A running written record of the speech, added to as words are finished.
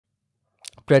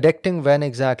predicting when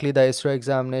exactly the ISRO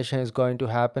examination is going to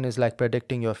happen is like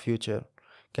predicting your future.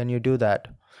 Can you do that?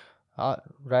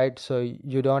 Right, so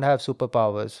you don't have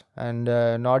superpowers, and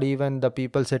not even the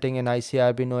people sitting in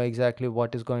ICRB know exactly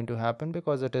what is going to happen,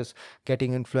 because it is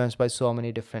getting influenced by so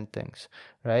many different things,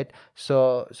 right?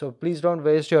 So please don't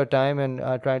waste your time in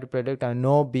trying to predict. I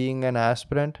know, being an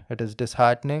aspirant, it is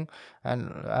disheartening,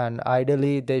 and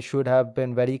ideally they should have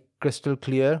been very crystal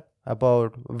clear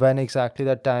about when exactly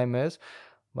the time is,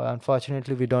 but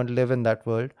unfortunately we don't live in that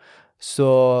world.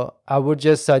 So I would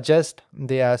just suggest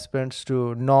the aspirants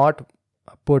to not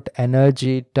put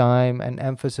energy, time, and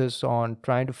emphasis on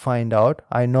trying to find out.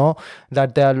 I know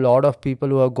that there are a lot of people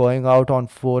who are going out on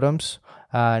forums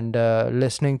and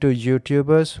listening to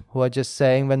YouTubers who are just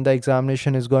saying when the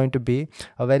examination is going to be.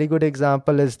 A very good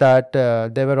example is that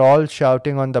they were all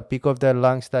shouting on the peak of their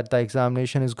lungs that the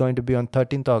examination is going to be on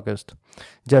 13th August,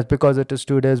 just because it is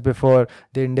 2 days before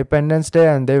the Independence Day,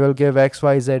 and they will give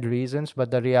XYZ reasons.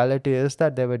 But the reality is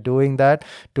that they were doing that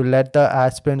to let the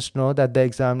aspirants know that the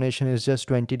examination is just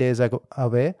 20 days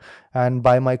away, and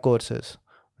buy my courses,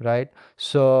 right?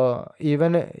 So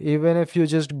even if you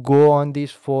just go on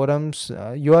these forums,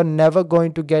 you are never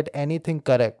going to get anything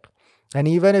correct. And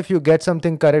even if you get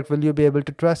something correct, will you be able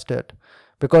to trust it?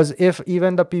 Because if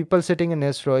even the people sitting in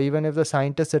ISRO, even if the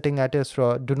scientists sitting at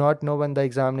ISRO do not know when the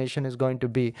examination is going to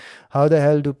be, how the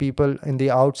hell do people in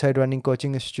the outside running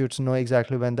coaching institutes know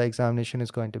exactly when the examination is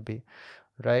going to be,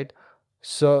 right?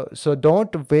 So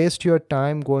don't waste your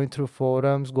time going through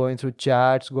forums, going through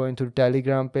chats, going through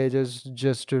Telegram pages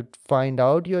just to find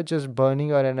out. You're just burning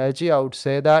your energy. I would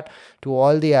say that to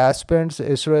all the aspirants,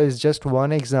 ISRO is just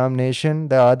one examination.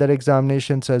 There are other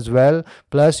examinations as well.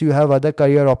 Plus, you have other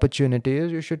career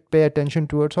opportunities. You should pay attention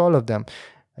towards all of them.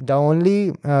 The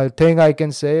only thing I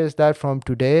can say is that from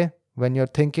today, when you're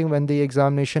thinking when the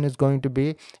examination is going to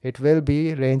be, it will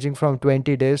be ranging from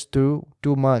 20 days to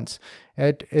 2 months.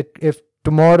 If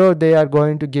tomorrow they are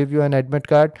going to give you an admit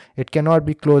card, it cannot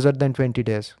be closer than 20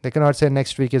 days. They cannot say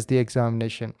next week is the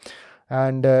examination,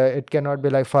 and it cannot be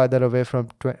like farther away from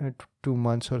 2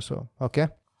 months or so. Okay,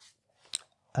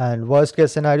 and worst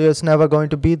case scenario is never going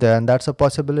to be there, and that's a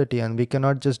possibility, and we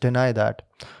cannot just deny that.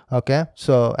 Okay,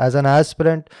 so as an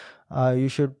aspirant, you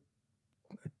should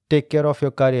take care of your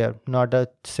career, not a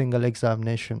single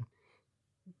examination.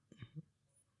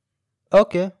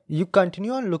 Okay, you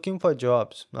continue on looking for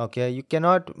jobs. Okay, you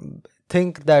cannot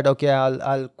think that okay,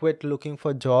 I'll quit looking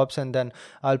for jobs and then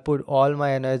I'll put all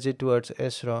my energy towards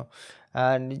ISRO.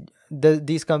 And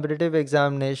these competitive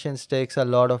examinations takes a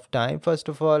lot of time, first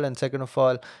of all, and second of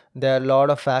all, there are a lot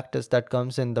of factors that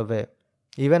comes in the way.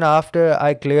 Even after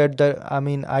I cleared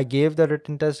I gave the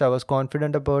written test, I was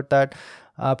confident about that.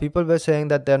 People were saying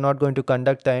that they're not going to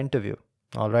conduct the interview.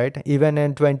 All right. Even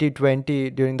in 2020,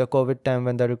 during the COVID time,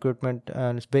 when the recruitment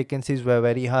and vacancies were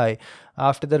very high,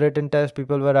 after the written test,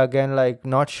 people were again like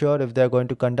not sure if they're going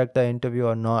to conduct the interview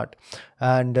or not,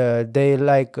 and they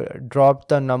like dropped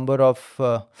the number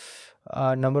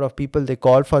of people they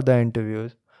called for the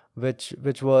interviews, which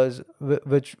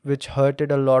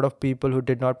hurted a lot of people who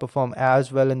did not perform as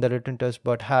well in the written test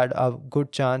but had a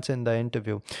good chance in the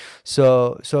interview.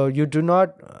 So you do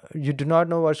not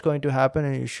know what's going to happen,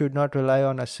 and you should not rely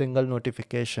on a single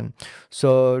notification.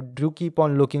 So do keep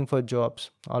on looking for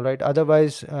jobs. All right,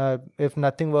 otherwise if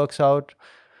nothing works out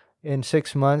in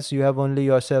 6 months, you have only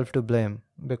yourself to blame,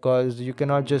 because you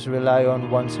cannot just rely on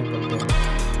one single thing.